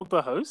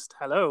Anupa host.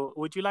 Hello.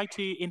 Would you like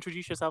to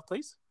introduce yourself,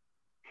 please?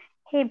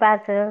 Hey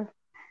Basil,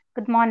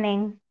 good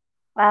morning.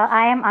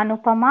 I am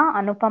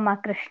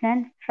Anupama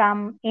Krishnan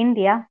from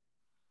India.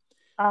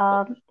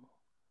 Aw- Um,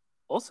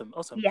 Awesome,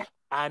 awesome. yeah,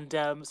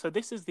 And so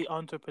this is the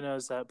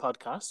Entrepreneurs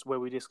Podcast where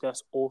we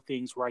discuss all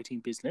things writing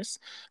business.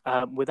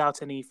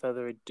 Without any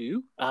further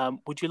ado,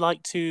 would you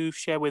like to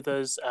share with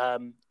us a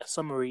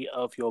summary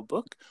of your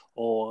book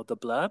or the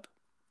blurb?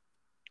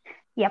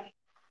 yep.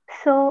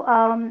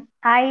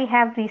 I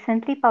have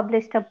recently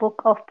published a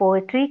book of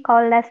poetry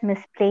called as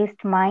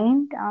Misplaced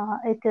Mind.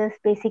 It is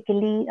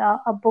basically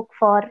a book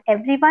for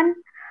everyone.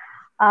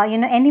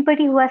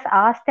 Anybody who has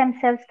asked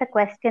themselves the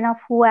question of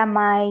who am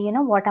I?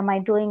 What am I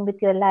doing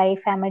with your life?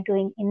 Am I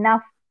doing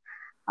enough?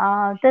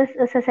 This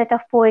is a set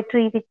of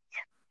poetry which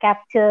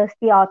captures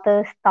the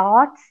author's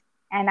thoughts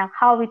and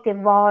how it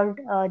evolved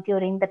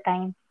during the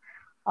time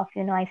of,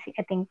 I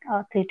think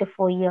 3 to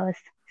 4 years.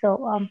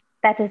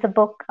 That is the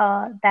book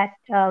that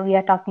we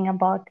are talking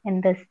about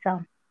in this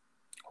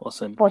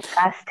Awesome.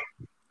 podcast.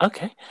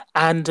 Okay.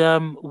 And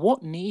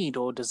what need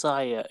or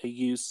desire are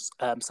you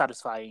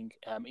satisfying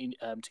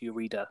to your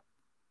reader?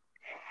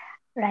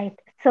 Right.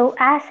 So,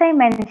 as I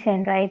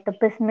mentioned, right, the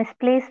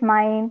misplaced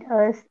mind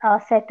is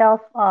a set of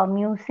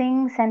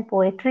musings and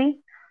poetry.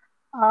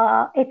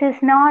 It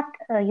is not,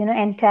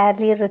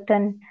 entirely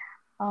written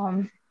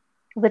um,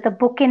 with a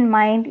book in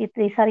mind.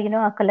 These are,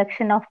 a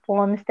collection of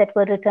poems that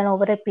were written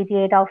over a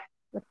period of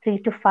 3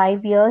 to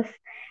 5 years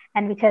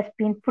and which has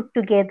been put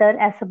together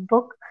as a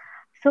book.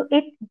 So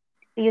it,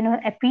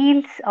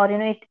 appeals, or,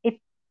 it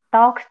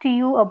talks to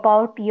you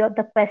about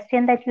the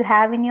question that you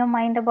have in your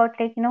mind about,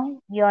 like,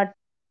 your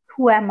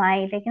who am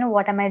I, like,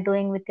 what am I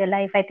doing with your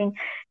life. I think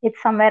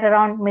it's somewhere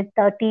around mid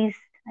 30s.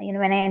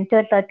 When I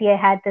entered 30, I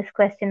had this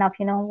question of,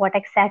 what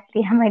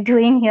exactly am I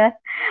doing here.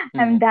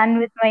 I'm Mm, done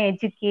with my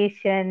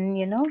education,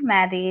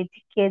 marriage,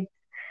 kids,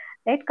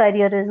 right?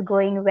 Career is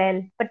going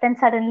well. But then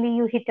suddenly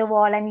you hit a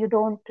wall and you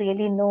don't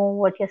really know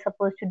what you're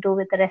supposed to do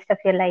with the rest of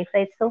your life,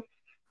 right? So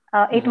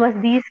it mhm, was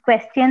these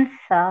questions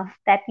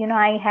that,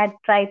 I had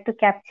tried to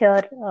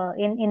capture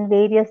in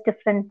various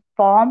different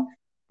forms,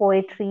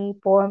 poetry,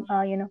 poem,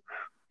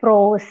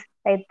 prose,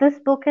 right? This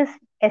book is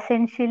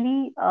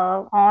essentially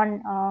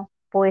on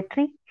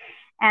poetry.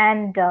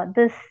 And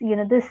this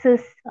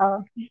is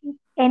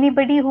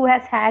anybody who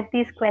has had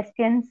these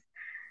questions,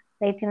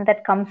 right,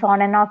 that comes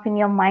on and off in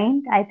your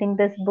mind. I think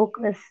this book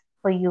is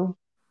for you.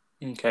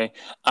 okay.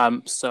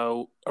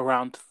 So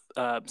around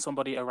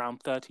somebody around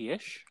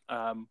 30-ish,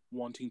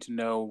 wanting to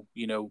know,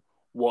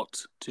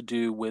 what to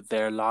do with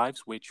their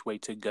lives, which way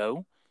to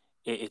go.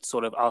 It's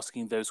sort of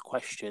asking those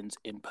questions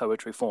in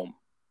poetry form.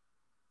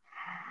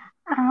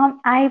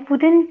 I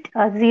wouldn't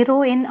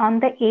zero in on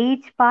the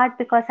age part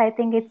because I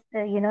think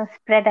it's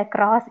spread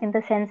across in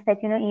the sense that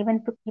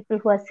even to people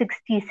who are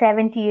 60,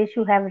 70 ish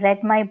who have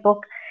read my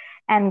book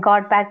and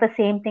got back the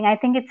same thing. I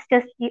think it's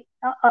just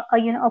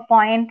a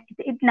point.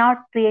 It's not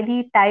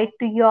really tied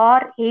to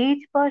your age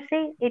per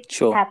se. It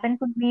Sure, happened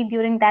to me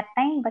during that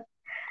time, but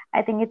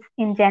I think it's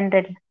in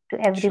general to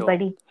sure.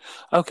 everybody.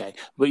 Okay,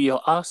 but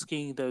you're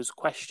asking those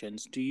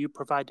questions. Do you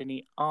provide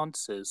any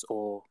answers,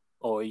 or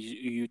are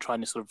you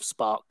trying to sort of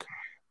spark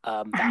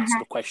that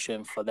sort of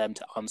question for them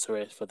to answer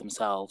it for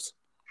themselves?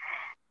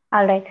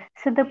 All right.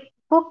 So the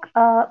book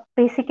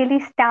basically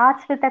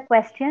starts with the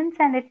questions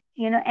and it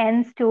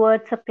ends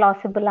towards a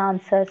plausible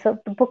answer. So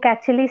the book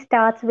actually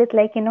starts with,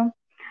 like,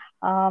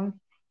 um,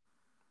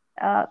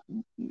 uh,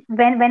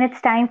 when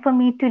it's time for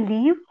me to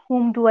leave,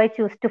 whom do I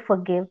choose to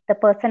forgive? The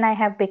person I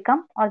have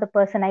become or the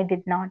person I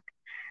did not?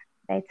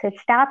 Right. So it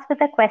starts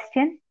with a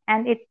question,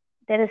 and it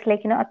there is,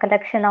 like, a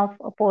collection of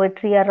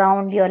poetry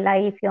around your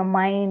life, your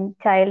mind,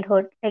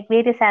 childhood, like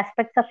various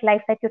aspects of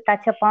life that you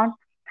touch upon,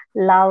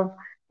 love,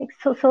 like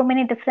so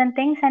many different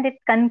things, and it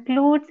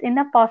concludes in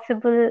a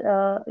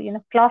possible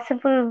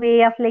plausible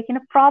way of, like,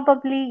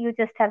 probably you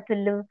just have to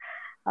live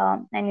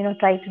and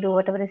try to do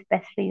whatever is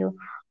best for you,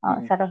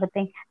 Mm, sort of a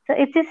thing. So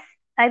it is,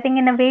 I think,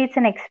 in a way it's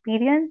an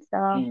experience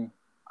mm,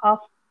 of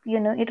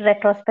it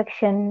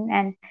retrospection.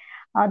 And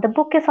the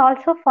book is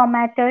also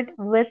formatted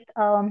with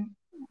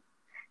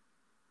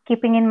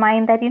keeping in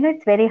mind that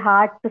it's very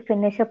hard to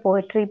finish a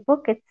poetry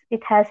book.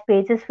 It has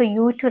pages for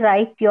you to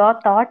write your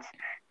thoughts.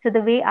 So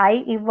the way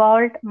I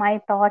evolved my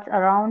thoughts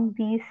around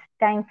these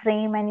time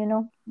frame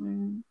and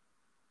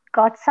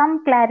got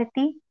some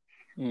clarity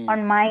mm,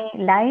 on my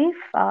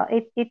life.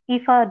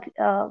 If a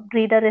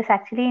reader is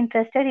actually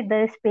interested, if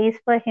there is space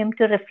for him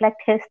to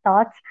reflect his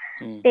thoughts,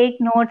 mm. take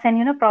notes,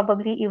 and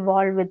probably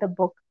evolve with the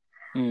book.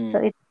 So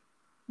Mm.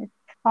 it's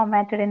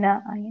formatted in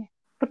a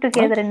put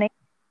together Okay. in a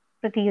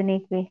pretty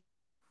unique way.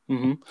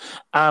 Hmm.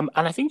 And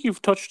I think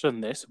you've touched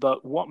on this,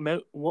 but what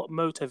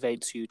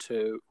motivates you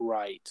to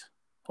write,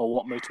 or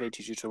what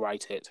motivated you to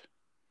write it?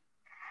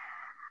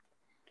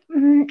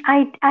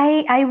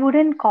 I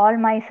wouldn't call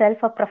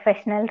myself a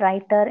professional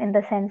writer in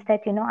the sense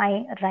that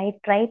I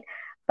write,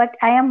 but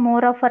I am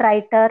more of a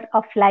writer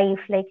of life.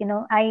 Like,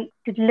 I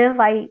to live,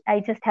 I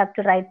just have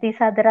to write.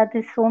 There are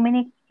these so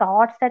many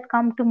thoughts that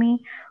come to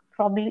me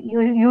probably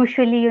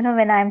usually,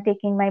 when I'm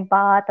taking my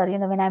bath, or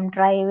when I'm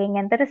driving,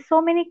 and there is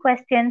so many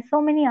questions,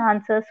 so many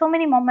answers, so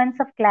many moments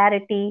of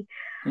clarity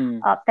Mm.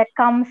 that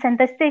comes, and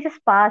they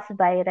just pass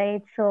by,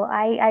 right? So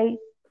I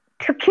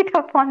took it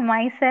upon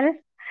myself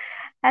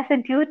as a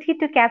duty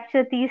to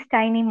capture these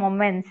tiny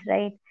moments,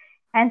 right?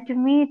 And to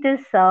me,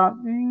 this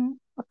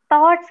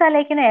thoughts are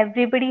like,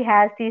 everybody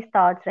has these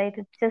thoughts, right?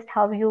 It's just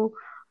how you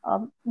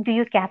do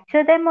you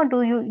capture them, or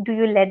do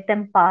you let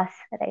them pass,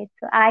 right?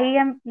 So I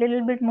am a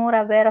little bit more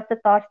aware of the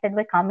thoughts that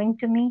were coming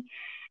to me,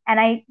 and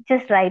I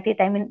just write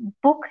it. I mean,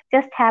 book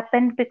just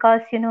happened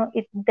because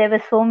there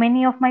were so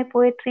many of my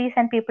poetries,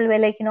 and people were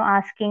like,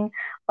 asking,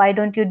 why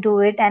don't you do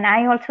it? And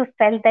I also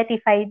felt that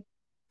if I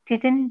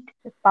didn't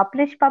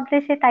publish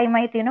it, I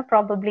might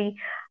probably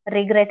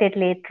regret it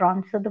later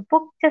on. So the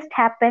book just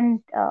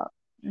happened.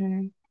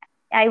 Mm,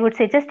 I would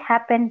say just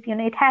happened.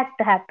 It had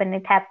to happen.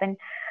 It happened.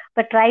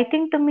 But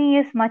writing to me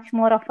is much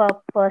more of a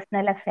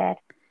personal affair.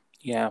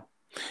 Yeah.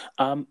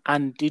 And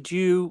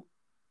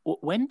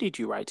when did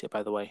you write it,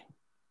 by the way?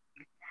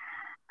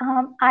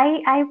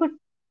 I would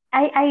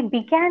I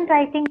began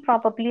writing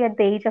probably at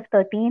the age of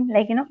 13,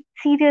 like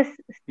serious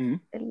Mm.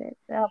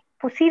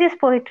 serious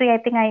poetry. I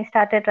think I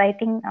started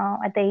writing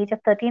at the age of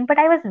 13, but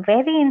I was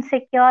very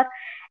insecure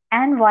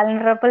and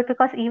vulnerable,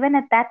 because even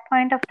at that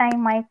point of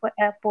time, my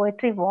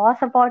poetry was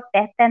about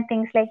death and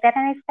things like that,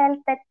 and I felt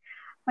that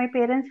my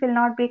parents will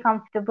not be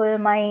comfortable.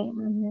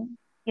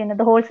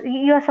 The whole,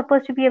 you are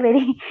supposed to be a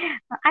very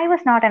I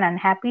was not an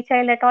unhappy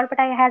child at all, but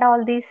I had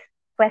all these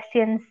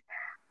questions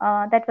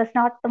that was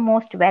not the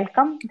most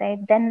welcome, right?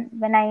 Then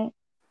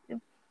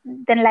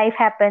life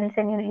happens,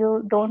 and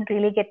you don't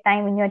really get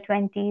time in your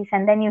 20s,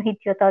 and then you hit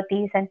your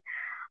 30s, and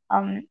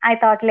I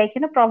thought, like,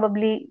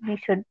 probably we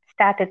should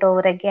start it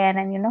over again,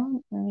 and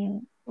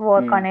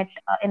work on Mm. it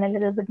in a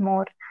little bit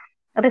more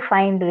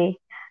refined way.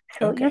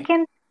 So you Okay.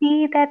 can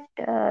see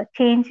that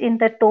change in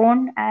the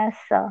tone as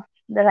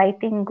the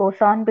writing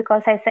goes on,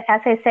 because as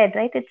I said,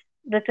 right, it's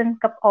written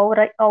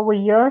over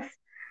years,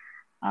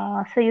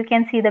 so you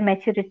can see the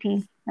maturity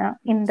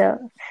in the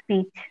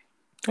speech.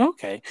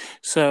 Okay.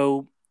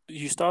 So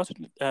you started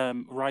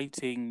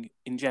writing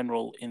in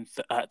general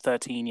at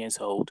 13 years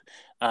old.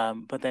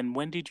 But then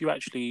when did you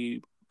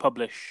actually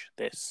publish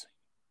this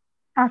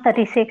book?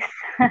 36.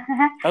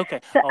 Okay.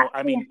 So Oh, I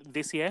yeah, mean,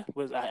 this year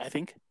was, I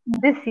think.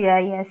 this year,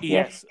 yes,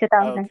 Yes.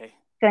 Okay.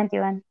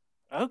 2021.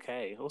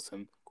 Okay.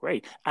 Awesome.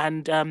 Great.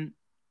 And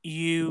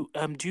you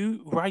do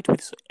you write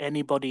with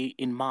anybody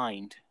in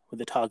mind, with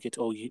the target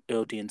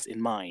audience in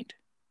mind?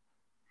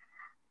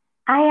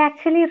 I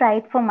actually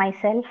write for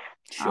myself,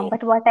 Sure.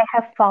 but what I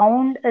have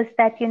found is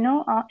that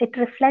it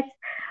reflects,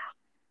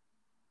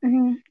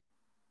 mm,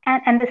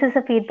 and this is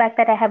a feedback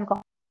that I have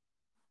got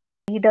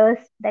from readers,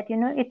 that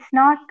it's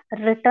not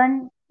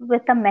written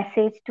with a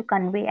message to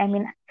convey. I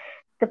mean,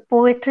 the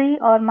poetry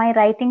or my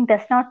writing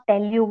does not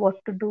tell you what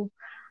to do.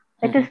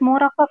 It Hmm. is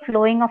more of a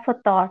flowing of a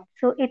thought.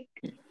 So it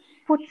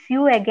puts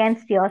you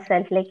against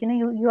yourself. Like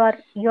you are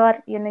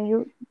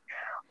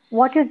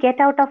what you get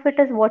out of it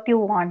is what you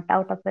want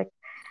out of it.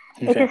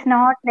 It Okay. is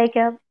not like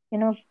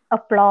a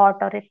plot,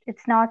 or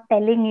it's not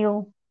telling you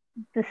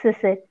this is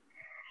it.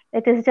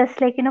 It is just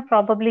like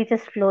probably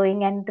just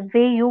flowing, and the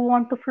way you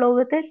want to flow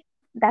with it,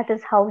 that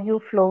is how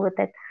you flow with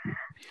it.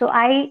 So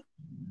I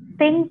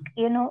think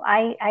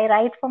I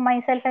write for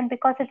myself, and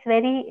because it's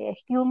very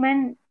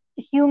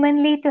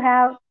humanly to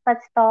have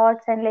such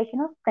thoughts, and like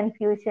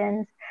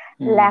confusions,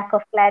 Mm. lack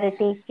of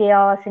clarity,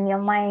 chaos in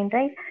your mind,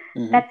 right?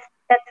 Hmm.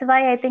 That's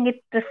why I think it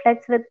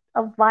reflects with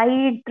a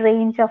wide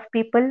range of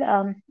people.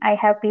 I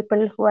have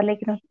people who are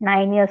like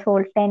 9 years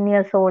old, 10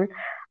 years old,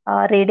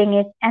 reading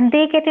it, and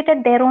they get it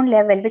at their own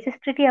level, which is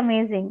pretty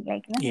amazing,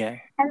 like Yeah.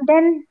 and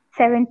then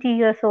 70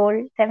 years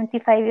old,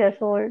 75 years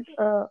old,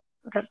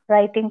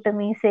 writing to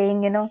me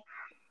saying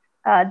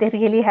they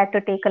really had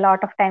to take a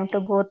lot of time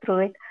to go through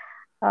it.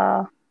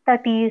 uh,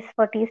 30s,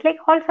 40s, like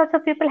all sorts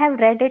of people have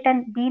read it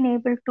and been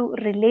able to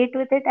relate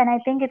with it, and I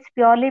think it's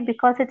purely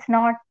because it's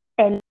not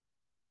tell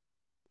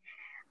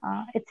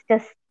it's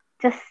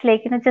just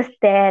like just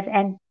there,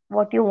 and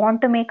what you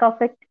want to make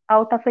of it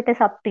out of it is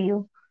up to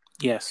you.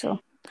 Yes. So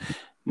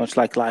Much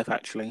like life,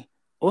 actually.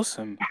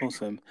 Awesome.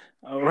 Awesome.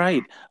 All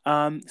right.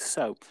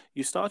 So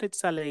you started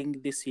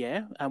selling this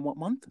year, and what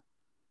month?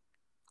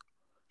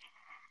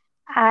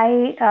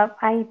 I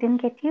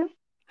didn't get you.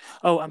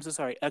 Oh, I'm so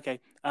sorry. Okay.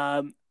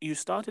 You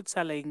started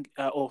selling,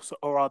 or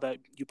rather,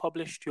 you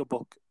published your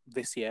book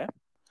this year.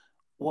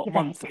 What Right,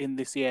 month in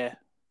this year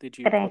did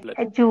you correct. publish?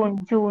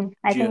 June,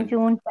 I think June.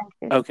 June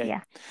 25th. Okay.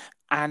 Yeah.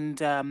 And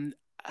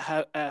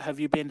have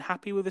you been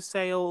happy with the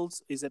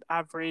sales? Is it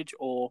average,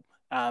 or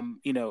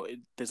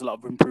there's a lot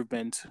of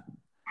improvement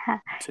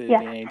to Yeah,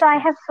 be made? so I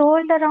Yeah. have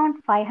sold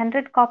around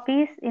 500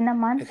 copies in a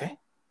month, Okay.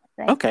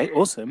 right? Okay.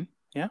 Awesome.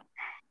 Yeah.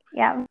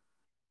 Yeah,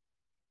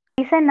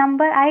 it's a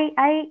number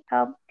I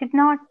did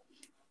not,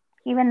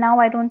 even now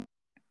I don't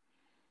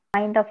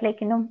mind of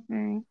like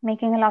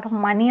making a lot of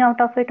money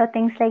out of it or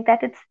things like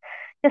that. It's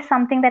just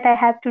something that I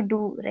have to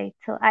do, right?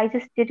 So I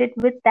just did it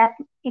with that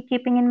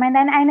keeping in mind,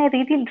 and I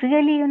really,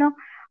 really,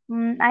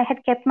 I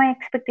had kept my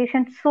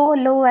expectations so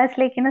low as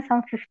like,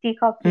 some 50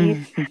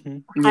 copies, Yeah.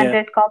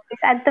 100 copies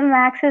at the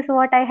max is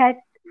what I had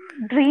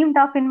dreamed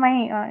of in my,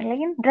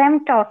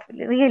 dreamt of,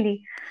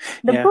 really.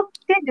 The Yeah. book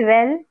did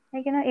well,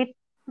 like, it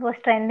was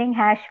trending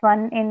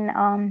 #1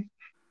 in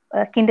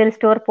Kindle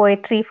Store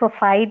Poetry for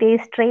 5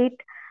 days straight.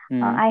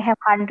 Mm-hmm. I have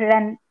 100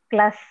 and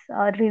plus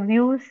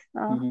reviews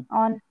Mm-hmm.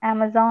 on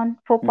Amazon,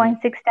 Mm-hmm.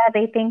 4.6 star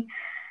rating.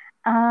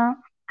 Uh,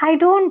 I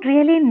don't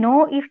really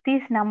know if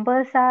these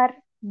numbers are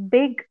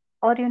big,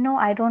 or,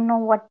 I don't know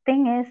what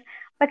thing is,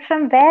 but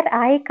from where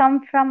I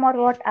come from or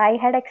what I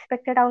had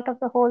expected out of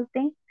the whole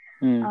thing,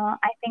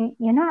 I think,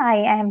 I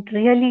am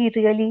really,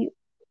 really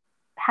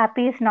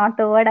happy is not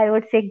the word. I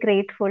would say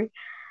grateful,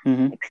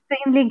 Mm-hmm.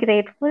 extremely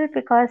grateful,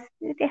 because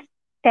it is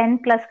 10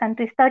 plus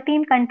countries,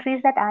 13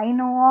 countries that I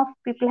know of,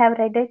 people have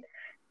read it.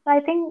 So I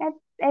think that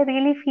I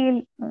really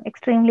feel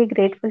extremely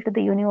grateful to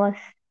the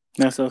universe.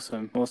 That's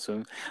awesome.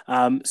 Awesome.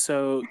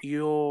 So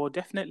you're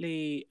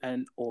definitely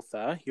an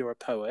author. You're a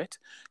poet.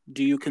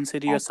 Do you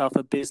consider Right. yourself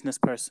a business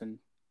person?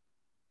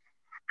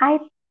 I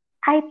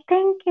I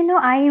think,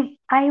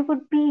 I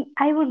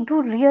would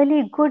do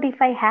really good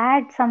if I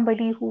had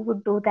somebody who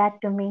would do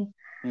that to me.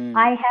 Mm,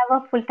 I have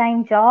a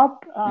full-time job.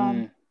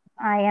 mm,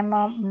 I am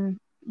a,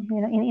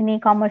 in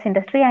e-commerce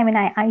industry. I'm in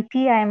IT.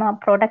 I am a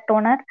product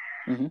owner.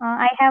 mm-hmm,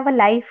 I have a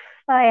life.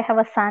 I have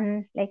a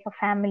son, like a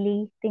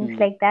family, things mm,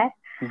 like that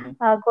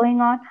mm-hmm,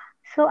 going on.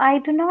 So I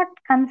do not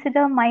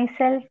consider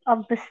myself a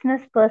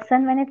business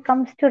person when it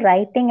comes to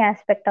writing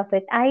aspect of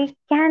it. I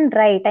can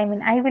write. I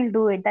mean, I will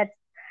do it.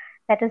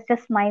 That is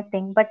just my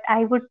thing. But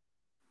I would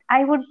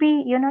be,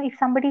 if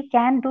somebody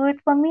can do it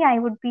for me, I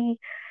would be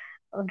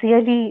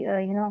really,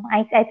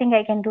 I think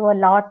I can do a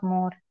lot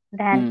more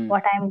than mm,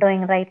 what I'm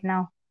doing right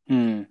now.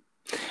 mm.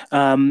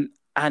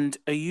 And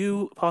are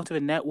you part of a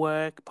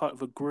network, part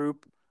of a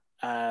group,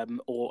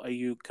 or are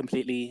you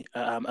completely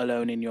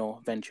alone in your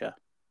venture?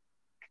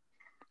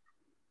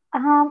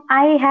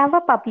 I have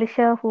a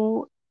publisher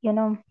who,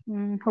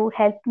 who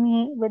helped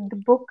me with the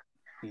book,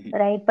 Mm-hmm,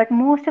 right? But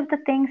most of the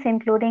things,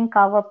 including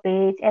cover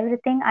page,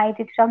 everything, I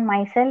did it on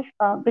myself,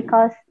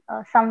 because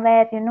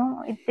somewhere,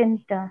 it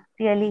didn't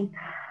really.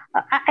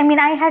 I mean,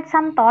 I had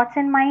some thoughts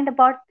in mind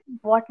about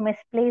what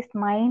misplaced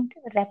mind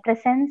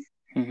represents,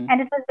 mm-hmm,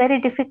 and it was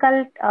very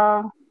difficult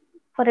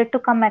for it to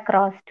come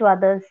across to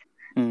others,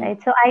 mm,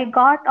 right? So I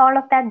got all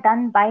of that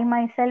done by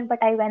myself,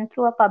 but I went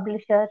through a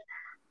publisher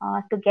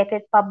to get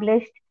it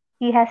published.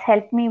 He has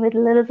helped me with a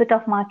little bit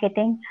of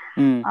marketing.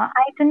 mm,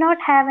 I do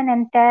not have an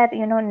entire,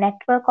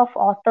 network of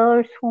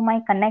authors whom I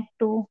connect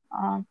to,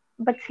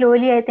 but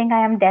slowly I think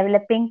I am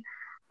developing.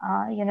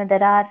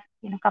 There are,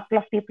 couple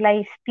of people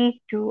I speak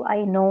to,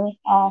 I know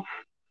of.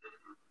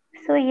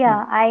 So mm,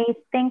 yeah, I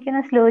think,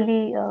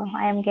 slowly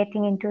I am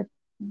getting into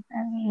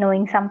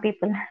knowing some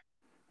people.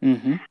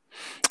 mm-hmm.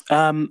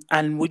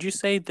 And would you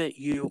say that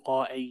you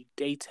are a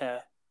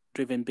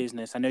data-driven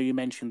business? I know you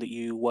mentioned that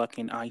you work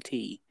in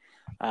IT.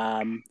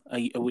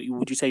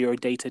 Would you say you're a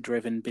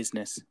data-driven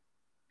business?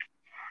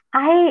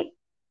 I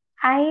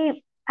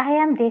I I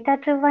am data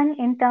driven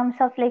in terms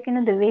of, like,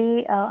 the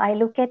way I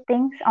look at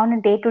things on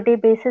a day to day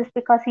basis,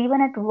 because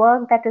even at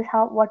work, that is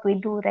how what we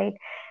do, right?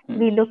 Mm,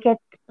 We look at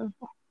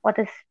what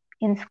is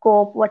in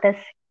scope, what is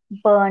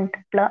burnt,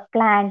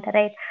 planned,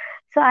 right?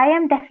 So I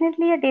am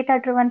definitely a data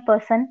driven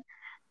person,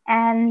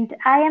 and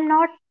I am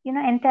not,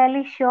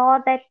 entirely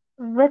sure that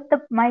with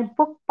my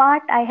book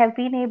part I have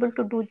been able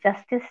to do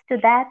justice to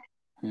that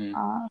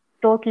mm,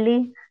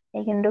 totally.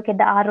 You can look at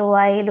the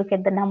ROI, look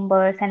at the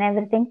numbers and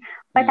everything.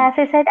 But mm, as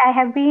I said, I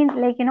have been,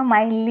 like,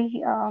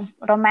 mildly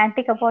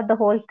romantic about the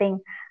whole thing.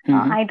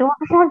 mm-hmm, I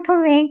don't want to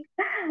make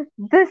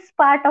this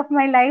part of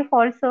my life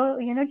also,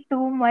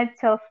 too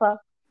much of a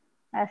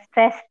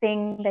stress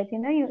thing, that,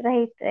 you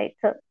right, right.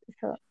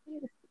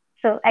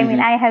 So, I mean,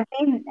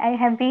 mm-hmm, I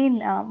have been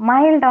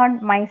mild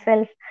on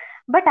myself,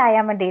 but I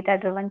am a data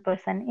driven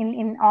person.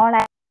 In all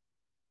I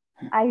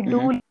mm-hmm. do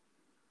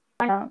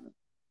on a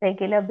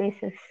regular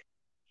basis.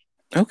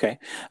 Okay.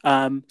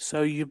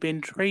 So you've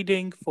been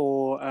trading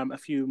for a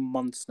few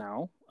months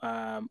now,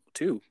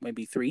 two,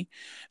 maybe three.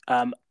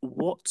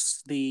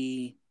 What's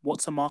the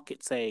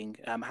market saying?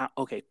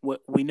 Okay,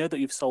 we know that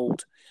you've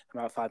sold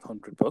about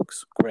 500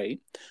 books.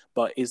 Great.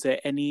 But is there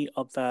any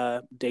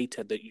other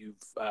data that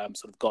you've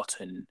sort of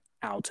gotten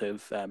out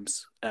of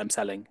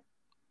selling?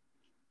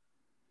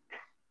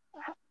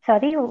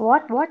 Sorry,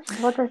 what was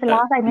the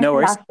last? I missed No the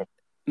worries. last bit.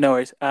 No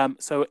worries.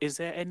 So is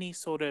there any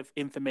sort of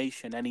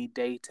information, any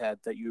data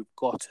that you've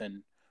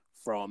gotten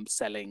from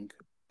selling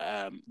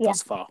Yeah,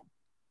 thus far?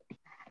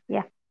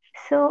 yeah.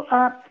 So,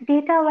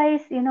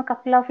 data-wise,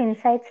 couple of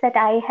insights that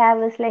I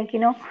have is, like,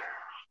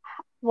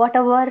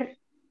 whatever,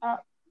 uh,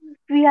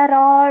 we are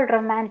all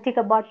romantic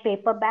about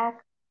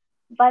paperback,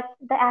 but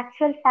the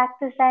actual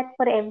fact is that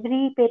for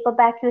every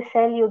paperback you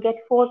sell,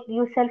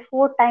 you sell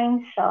 4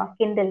 times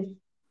Kindle.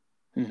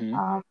 Mm-hmm.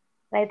 Uh,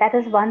 right, that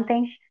is one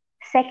thing.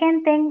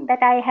 Second thing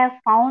that I have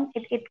found,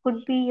 it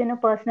could be,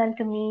 personal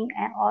to me,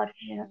 or,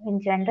 in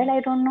general,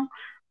 I don't know.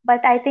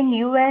 But I think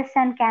US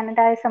and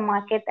Canada is a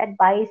market that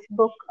buys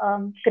book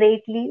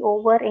greatly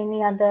over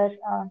any other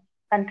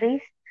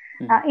countries.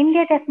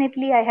 India,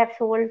 definitely, I have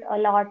sold a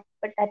lot,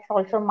 but that's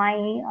also my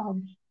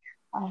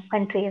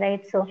country,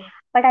 right? So,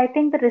 but I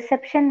think the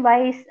reception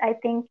wise, I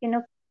think,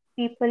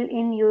 people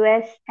in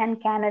US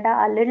and Canada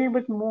are a little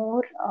bit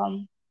more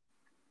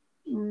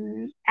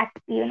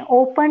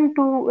open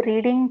to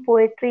reading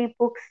poetry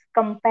books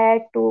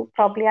compared to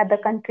probably other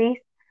countries.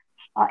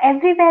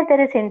 Everywhere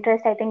there is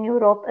interest. I think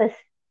Europe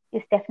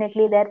is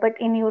definitely there, but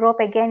in Europe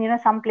again,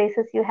 some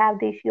places you have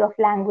the issue of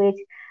language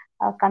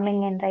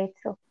coming in, right?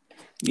 So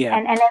Yeah.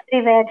 and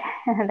everywhere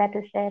that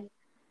is there.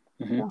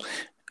 So.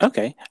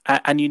 Okay.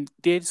 And you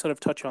did sort of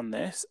touch on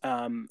this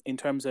in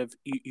terms of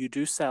you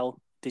do sell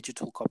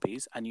digital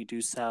copies and you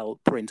do sell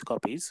print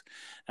copies.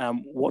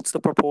 What's the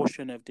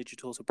proportion of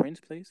digital to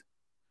print, please?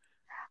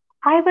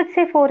 I would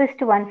say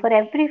 4:1. For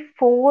every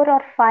 4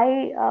 or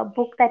 5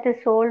 book that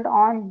is sold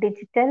on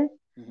digital,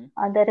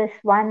 there is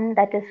one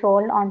that is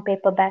sold on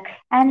paperback.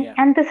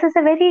 And this is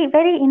a very,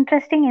 very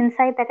interesting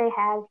insight that I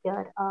have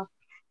here.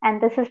 And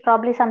this is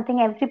probably something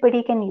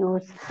everybody can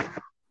use.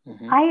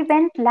 I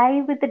went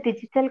live with the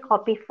digital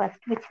copy first,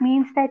 which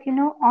means that,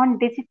 on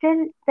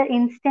digital, the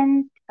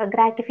instant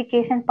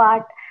gratification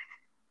part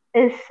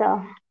is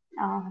uh,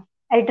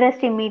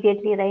 addressed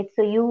immediately, right?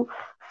 So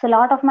a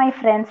lot of my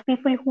friends,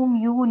 people whom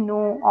you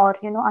know, or,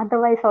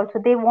 otherwise also,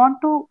 they want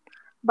to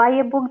buy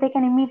a book, they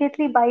can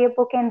immediately buy a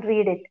book and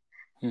read it.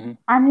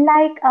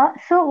 Unlike,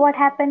 so what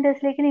happened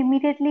is, like,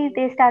 immediately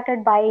they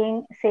started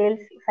buying, sales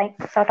like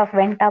sort of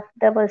went up.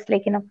 There was,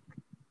 like, a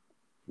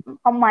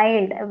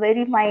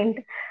very mild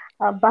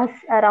buzz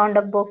around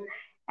a book,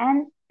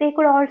 and they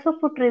could also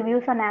put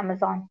reviews on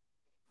Amazon.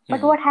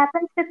 But what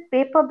happens with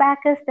paperback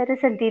is there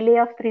is a delay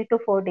of 3 to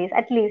 4 days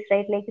at least,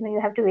 right? Like, you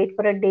have to wait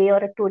for a day or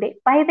a 2 day.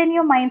 By then,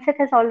 your mindset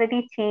has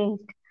already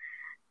changed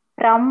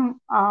from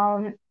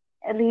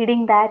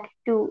reading that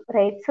to,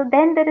 right? So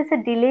then there is a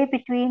delay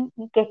between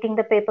getting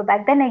the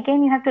paperback. Then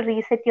again, you have to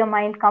reset your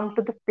mind, come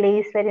to the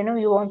place where,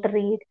 you want to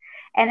read.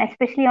 And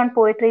especially on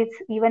poetry,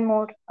 it's even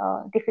more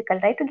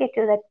difficult, right? To get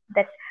to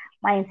that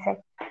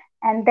mindset.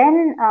 And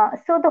then,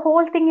 so the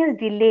whole thing is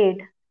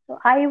delayed. So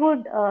I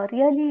would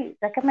really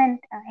recommend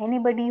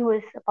anybody who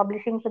is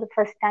publishing for the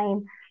first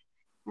time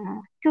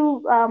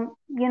to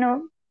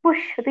push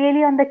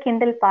really on the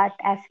Kindle part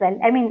as well.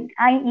 I mean,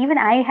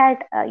 I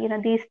had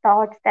these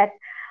thoughts that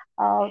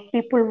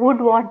people would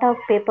want a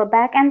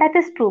paperback, and that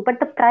is true. But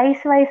the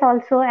price wise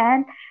also,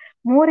 and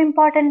more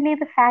importantly,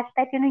 the fact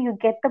that you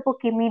get the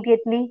book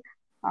immediately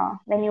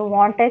when you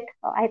want it.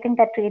 I think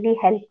that really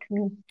helped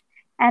me.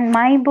 And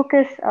my book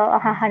is a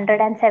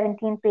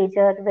 117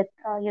 pager with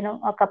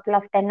a couple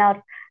of 10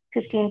 or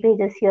 15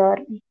 pages here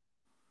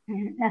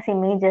as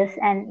images,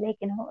 and, like,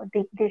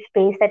 the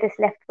space that is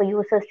left for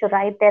users to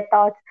write their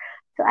thoughts.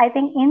 So I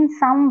think in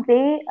some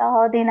way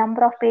the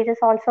number of pages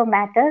also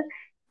matter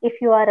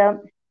if you are a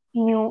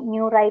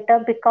new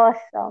writer, because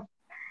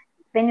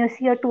when you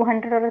see a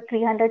 200 or a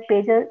 300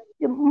 pager,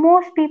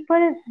 most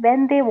people,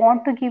 when they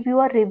want to give you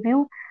a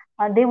review,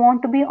 they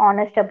want to be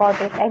honest about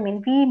it. I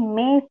mean, we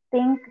may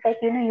think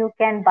that you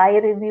can buy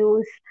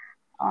reviews,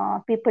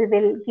 people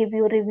will give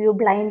you review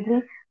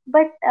blindly,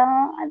 but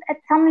at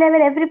some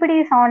level everybody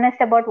is honest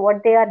about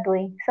what they are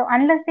doing. So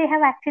unless they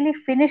have actually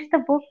finished the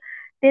book,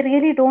 they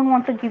really don't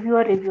want to give you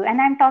a review. And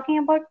I'm talking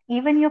about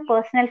even your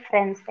personal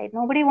friends, right?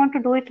 Nobody want to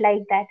do it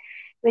like that.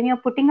 When you're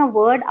putting a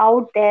word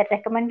out there,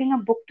 recommending a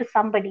book to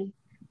somebody,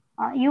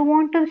 you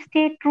want to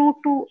stay true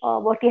to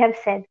what you have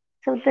said.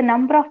 So the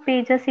number of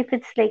pages, if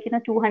it's like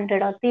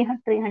 200 or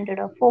 300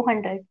 or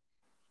 400,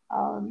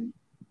 um,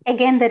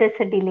 again there is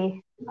a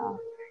delay.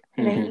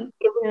 You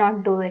will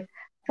not do it.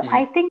 So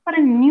I think for a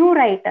new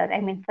writer,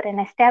 I mean, for an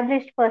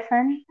established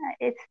person,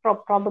 it's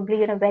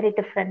probably very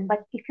different.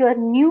 But if you are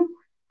new,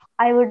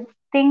 I would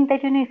think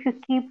that if you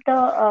keep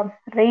the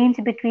range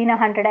between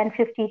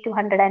 150 to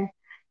 100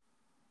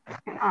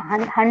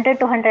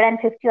 to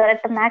 150, or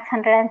at the max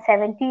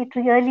 170, it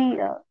really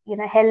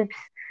helps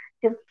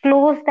to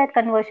close that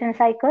conversion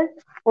cycle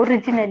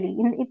originally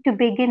to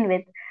begin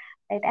with,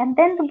 right? And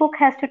then the book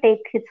has to take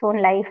its own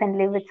life and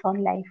live its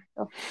own life.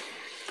 So.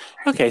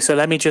 Okay, so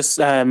let me just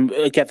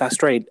get that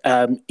straight.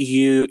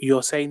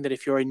 You're saying that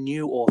if you're a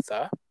new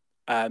author,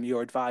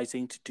 you're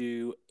advising to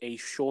do a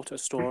shorter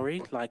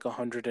story, like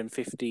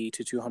 150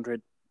 to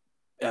 200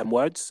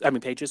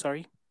 pages,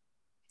 sorry?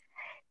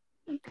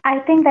 I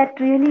think that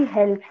really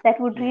helps. That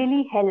would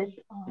really help.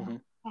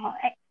 Uh,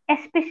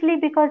 Especially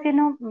because,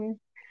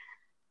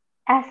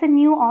 as a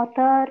new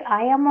author,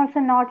 I am also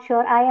not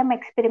sure. I am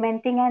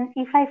experimenting, and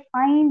if I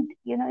find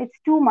it's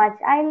too much,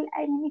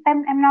 if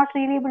I'm not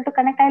really able to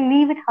connect, I'll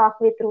leave it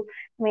halfway through.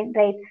 I mean,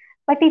 right?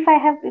 But if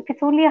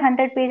it's only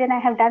 100 page and I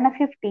have done a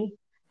 50,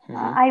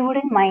 I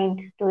wouldn't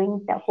mind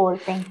doing the whole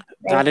thing.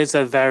 Right? That is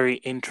a very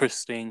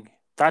interesting.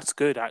 That's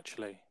good,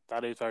 actually.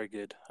 That is very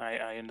good.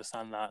 I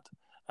understand that,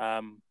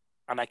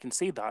 and I can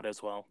see that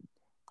as well.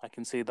 I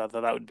can see that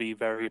would be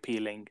very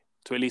appealing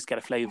to at least get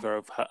a flavor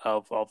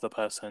of of the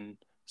person's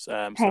sort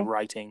of Right,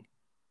 writing.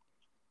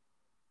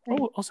 right.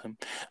 Oh, awesome.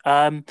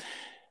 Um,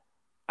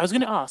 I was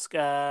going to ask,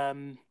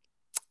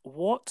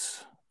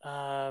 what?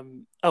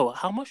 Oh,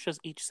 how much does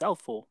each sell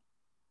for?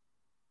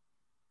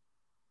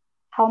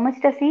 How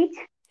much does each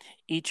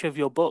Each of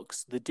your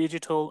books, the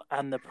digital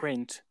and the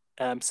print,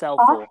 sell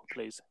cost? for,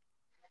 please?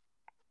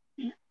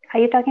 Are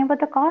you talking about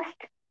the cost?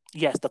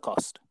 Yes, the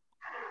cost.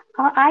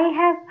 I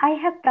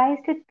have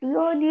priced it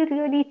really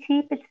really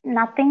cheap. It's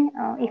nothing.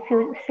 If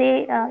you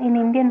say in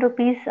Indian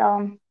rupees,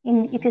 in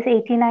Hmm. it is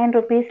 89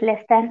 rupees,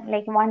 less than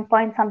like one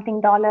point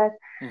something dollar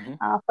Hmm.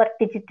 for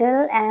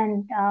digital,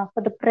 and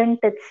for the print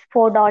it's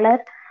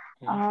 $4.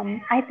 Hmm.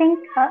 I think,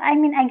 I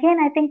mean, again,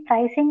 I think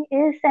pricing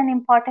is an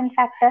important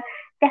factor.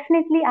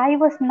 Definitely, I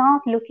was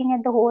not looking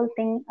at the whole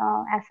thing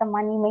as a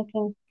money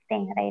making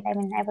thing, right? I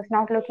mean, I was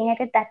not looking at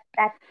it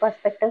that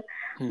perspective.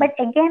 Hmm. But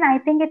again, I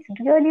think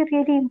it's really,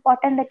 really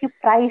important that you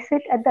price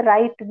it at the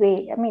right way.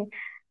 I mean,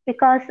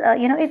 because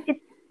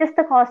it's just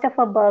the cost of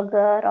a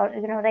burger, or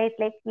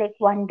right, like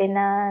one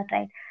dinner,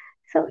 right?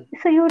 So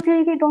you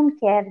really don't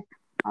care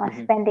Hmm.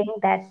 spending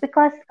that,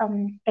 because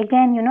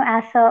again,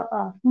 as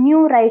a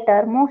new writer,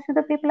 most of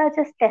the people are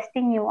just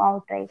testing you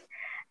out, right?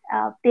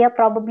 They are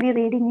probably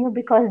reading you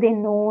because they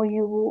know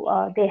you,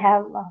 they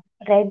have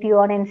read you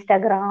on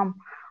Instagram,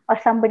 or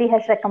somebody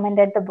has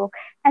recommended the book,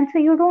 and so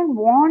you don't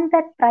want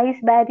that price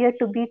barrier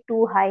to be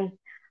too high,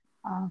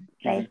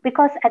 right? Hmm.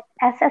 Because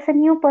as a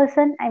new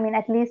person, I mean,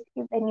 at least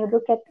when you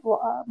look at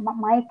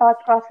my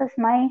thought process,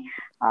 my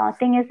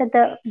thing is that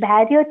the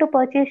barrier to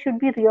purchase should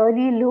be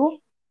really low,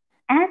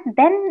 and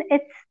then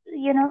it's,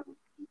 you know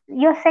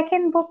your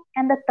second book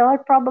and the third,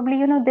 probably,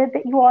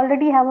 you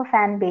already have a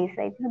fan base,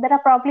 right? So there are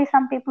probably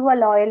some people who are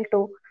loyal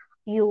to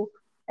you,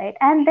 right?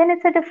 And then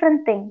it's a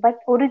different thing. But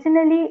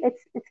originally,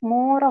 it's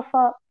more of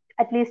a,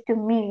 at least to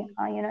me,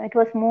 it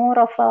was more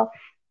of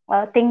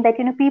a thing that,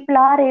 people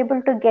are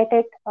able to get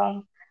it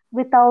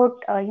without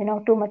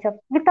too much of,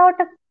 without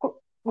a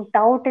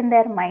doubt in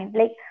their mind.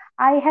 Like,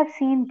 I have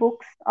seen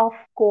books of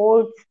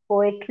quotes,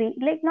 poetry,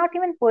 like not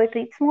even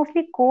poetry, it's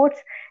mostly quotes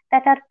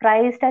that are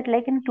priced at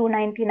like in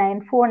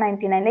 299,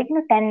 499, like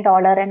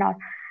 $10 and all.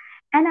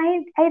 And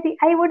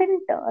I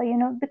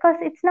wouldn't, because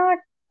it's not,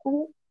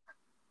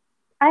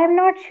 I am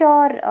not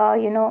sure,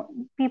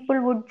 people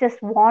would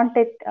just want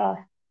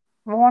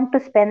to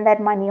spend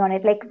that money on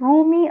it. Like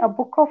Rumi, a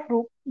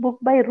book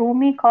by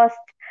Rumi cost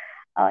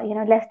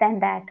less than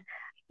that.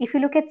 If you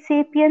look at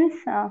Sapiens,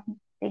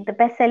 like the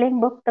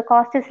best-selling book, the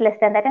cost is less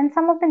than that. And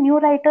some of the new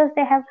writers,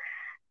 they have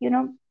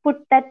put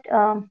that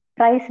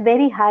price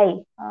very high,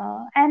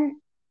 and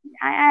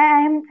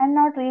I'm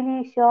not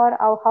really sure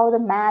how the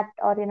math,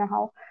 or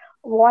how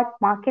what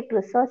market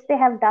research they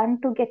have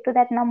done to get to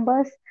that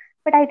numbers.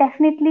 But I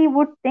definitely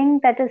would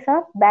think that is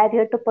a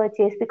barrier to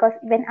purchase, because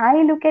when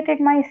I look at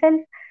it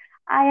myself,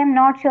 I am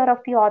not sure of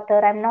the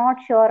author, I'm not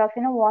sure of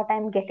what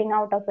I'm getting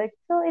out of it.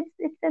 So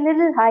it's a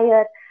little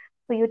higher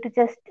for you to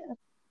just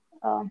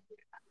uh,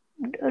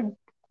 d-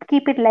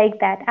 keep it like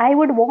that. I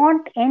would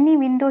want any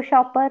window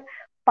shopper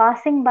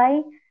passing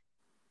by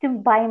to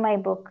buy my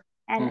book,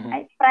 and Hmm.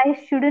 price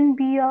shouldn't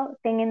be a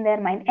thing in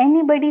their mind.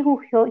 Anybody who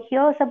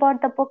hears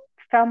about the book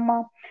from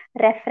a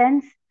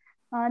reference,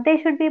 they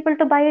should be able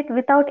to buy it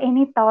without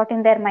any thought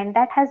in their mind.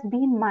 That has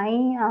been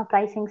my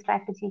pricing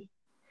strategy,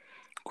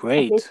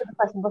 at least Great. for the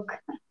first book.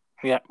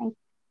 Yeah. Thank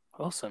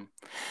Awesome.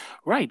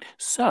 Right.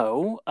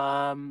 So,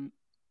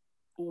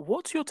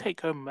 what's your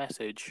take-home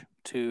message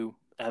to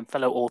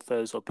fellow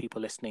authors or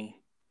people listening?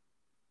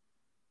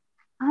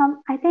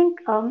 I think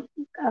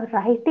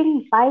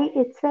writing by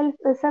itself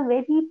is a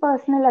very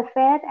personal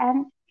affair,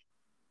 and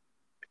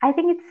I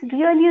think it's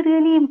really,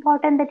 really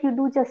important that you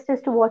do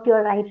justice to what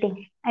you're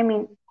writing. I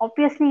mean,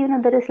 obviously,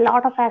 there is a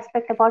lot of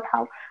aspect about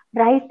how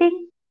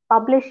writing,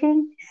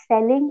 publishing,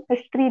 selling is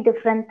three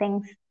different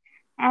things.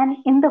 And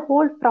in the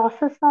whole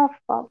process of,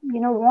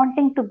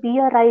 wanting to be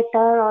a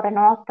writer or an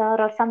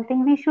author or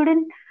something, we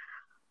shouldn't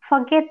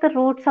forget the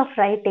roots of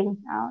writing.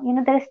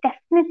 There is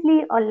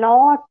definitely a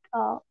lot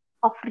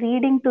of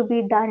reading to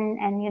be done,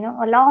 and,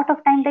 a lot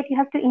of time that you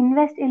have to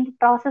invest in the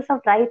process of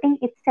writing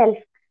itself,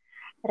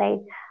 right?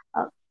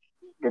 Uh,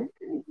 the,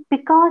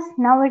 because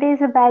nowadays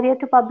the barrier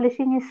to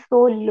publishing is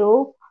so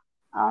low.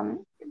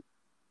 um,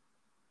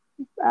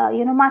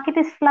 Market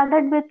is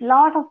flooded with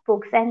lot of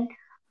books, and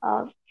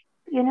uh,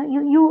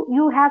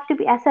 you have to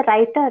be, as a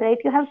writer, right?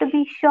 You have to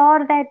be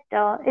sure that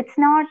it's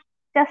not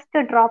just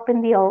a drop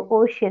in the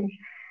ocean.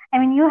 I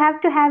mean, you have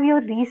to have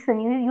your reason.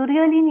 You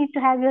really need to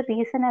have your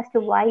reason as to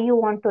why you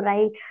want to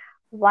write,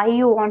 why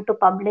you want to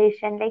publish,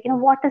 and, like,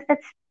 what is that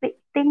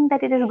thing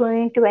that it is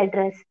going to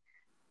address,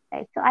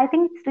 right? So I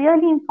think it's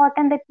really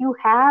important that you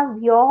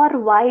have your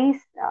whys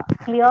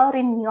clear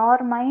in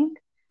your mind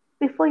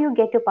before you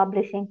get to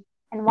publishing.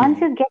 And once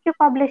Hmm. you get to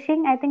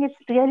publishing, I think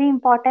it's really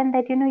important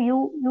that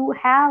you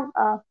have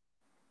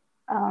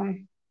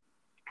um,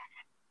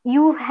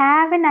 you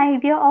have an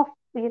idea of,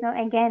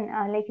 again,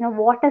 like,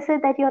 what is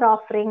it that you're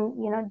offering,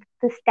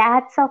 the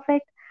stats of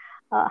it,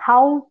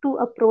 how to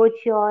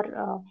approach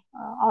your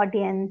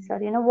audience, or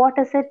what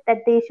is it that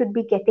they should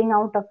be getting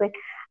out of it.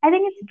 I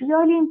think it's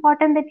really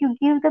important that you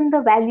give them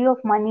the value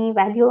of money,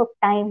 value of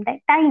time. That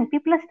time,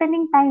 people are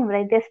spending time,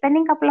 right? They're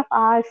spending a couple of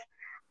hours,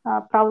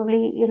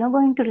 probably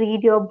going to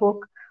read your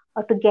book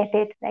or to get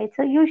it, right?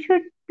 So you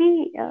should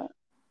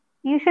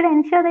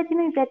ensure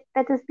that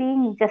that is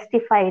being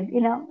justified,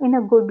 in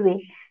a good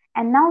way.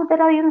 And now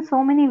there are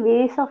so many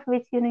ways of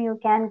which you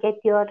can get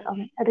your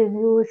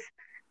reviews,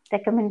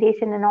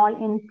 recommendation and all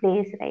in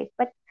place, right?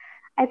 But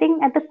I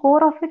think at the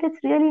core of it,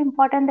 it's really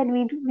important that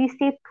we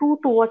stay true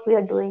to what we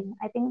are doing.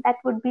 I think that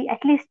would be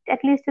at least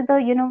to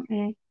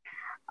the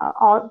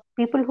all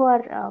people who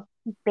are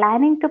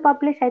planning to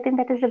publish. I think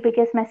that is the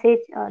biggest message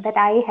that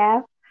I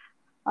have.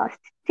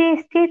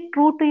 Stay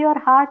true to your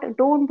heart.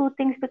 Don't do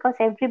things because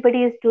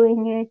everybody is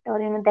doing it, or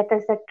that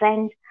is the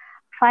trend.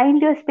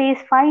 Find your space,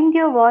 find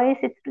your voice.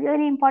 It's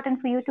really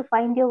important for you to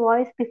find your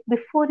voice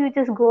before you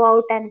just go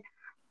out and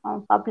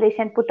publish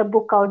and put a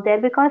book out there.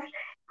 Because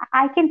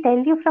I can tell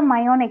you from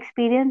my own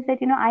experience that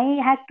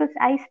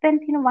I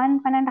spent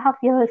 1.5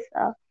 years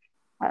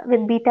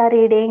with beta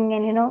reading,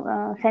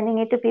 and sending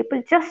it to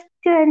people just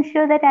to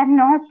ensure that I'm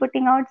not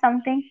putting out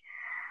something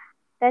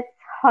that's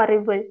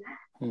horrible,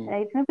 Mm.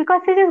 right?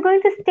 Because it is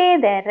going to stay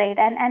there, right?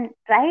 And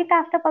right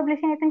after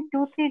publishing, I think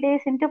 2-3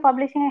 days into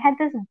publishing, I had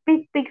this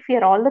big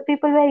fear. All the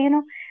people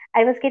were,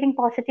 I was getting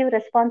positive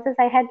responses.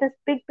 I had this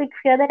big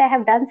fear that I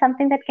have done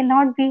something that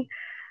cannot be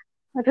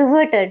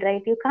reverted,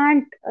 right? You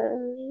can't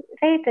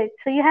write it.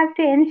 So you have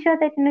to ensure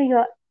that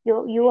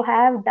you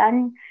have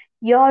done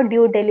your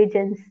due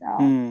diligence,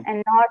 Mm.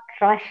 and not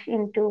rush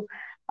into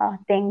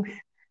things,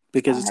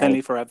 Because it's right?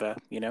 only forever,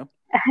 you know?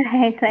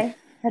 Right, right.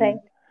 Mm.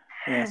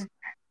 Yes.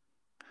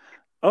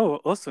 Oh,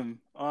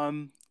 awesome.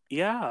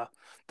 Yeah,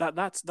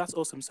 that's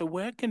awesome. So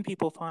where can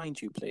people find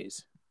you,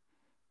 please?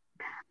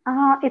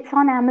 It's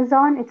on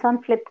Amazon, it's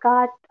on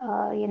Flipkart,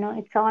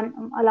 it's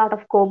on a lot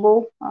of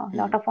Kobo, a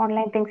lot Mm-hmm. of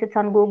online things. It's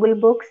on Google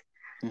Books.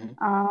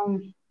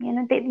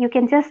 Mm-hmm. You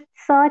can just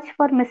search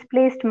for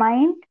Misplaced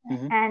Mind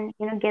Mm-hmm.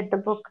 and get the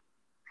book.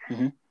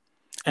 Mm-hmm.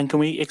 And can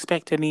we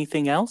expect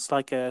anything else,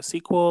 like a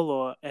sequel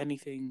or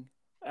anything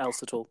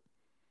else at all?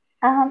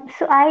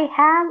 So I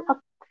have a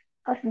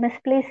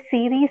Misplaced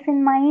series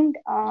in mind,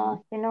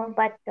 Mm-hmm.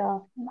 but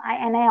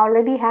I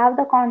already have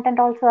the content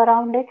also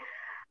around it.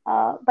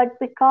 But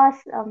because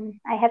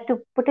I have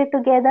to put it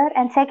together,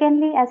 and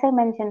secondly, as I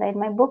mentioned, right,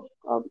 my book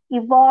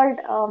evolved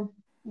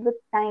with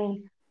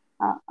time.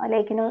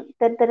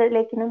 That there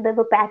are, there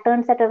were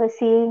patterns that I was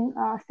seeing,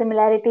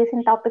 similarities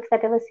in topics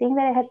that I was seeing,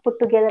 that I had put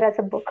together as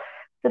a book.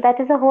 So that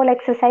is a whole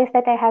exercise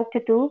that I have to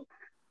do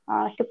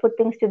to put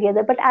things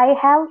together. But I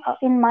have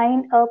in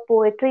mind a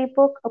poetry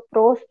book, a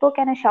prose book,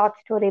 and a short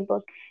story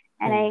book.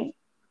 And Mm. I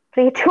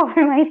pray to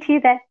Almighty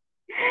that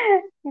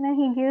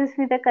He gives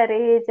me the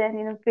courage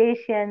and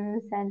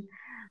patience and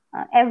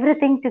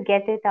everything to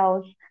get it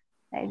out,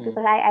 right? Mm.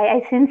 Because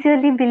I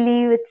sincerely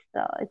believe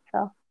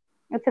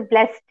it's a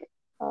blessed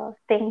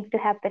thing to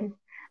happen.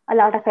 A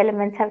lot of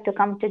elements have to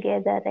come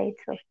together, right?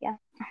 So yeah.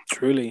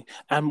 Truly.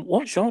 And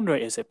what genre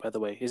is it, by the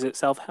way? Is it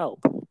self-help?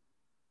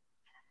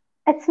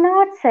 It's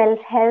not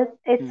self-help,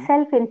 it's Mm.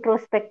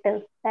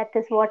 self-introspective. That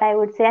is what I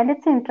would say. And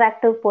it's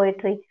interactive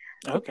poetry.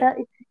 Okay.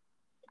 It's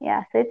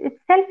yeah, so it's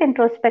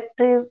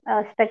self-introspective,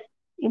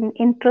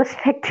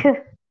 introspective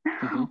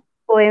Mm-hmm.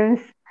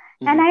 poems.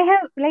 And Mm-hmm. I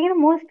have,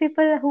 most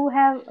people who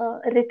have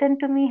written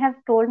to me have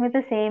told me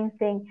the same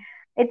thing.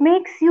 It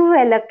makes you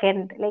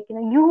eloquent,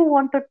 you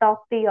want to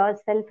talk to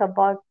yourself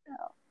about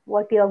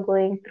what you're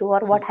going through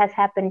or what has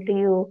happened to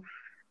you.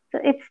 So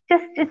it's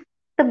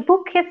the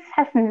book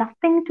has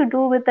nothing to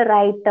do with the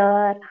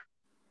writer,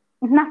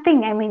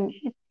 nothing. I mean,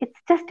 it's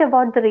just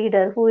about the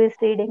reader who is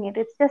reading it.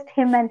 It's just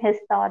him and his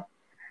thoughts.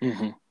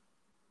 Mm-hmm.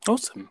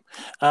 Awesome.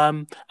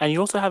 And you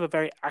also have a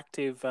very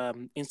active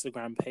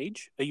Instagram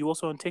page. Are you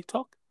also on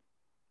TikTok?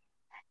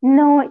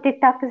 No,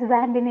 TikTok is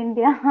banned in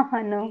India.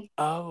 No.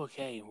 Oh,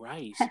 okay,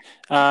 right.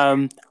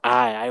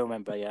 I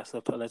remember. Yes,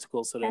 the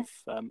political sort of.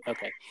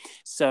 Okay,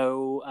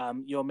 so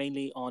you're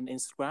mainly on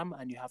Instagram,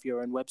 and you have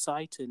your own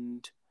website,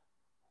 and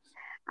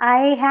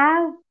I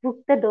have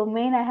booked the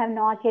domain. I have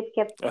not yet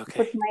kept okay.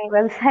 put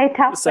my website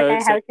up, but So I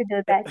so have to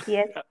do that.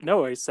 Yes. no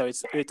worries. So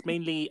it's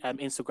mainly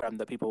Instagram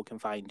that people can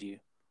find you.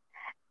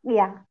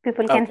 Yeah.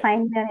 People can Okay,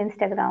 find me on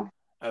Instagram.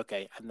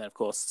 okay, and then of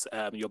course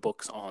your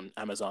books on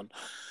Amazon.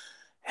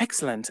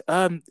 Excellent.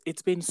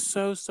 It's been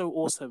so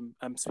awesome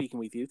speaking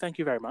with you. Thank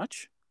you very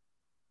much.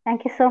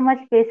 Thank you so much,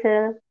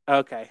 Basil.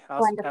 Okay, I'll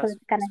Wonderful to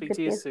connect speak with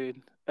to you you.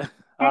 soon. All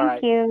Thank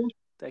right. you.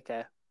 Take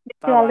care. Wish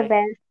you Bye all the bye.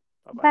 best.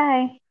 Bye bye.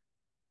 Bye.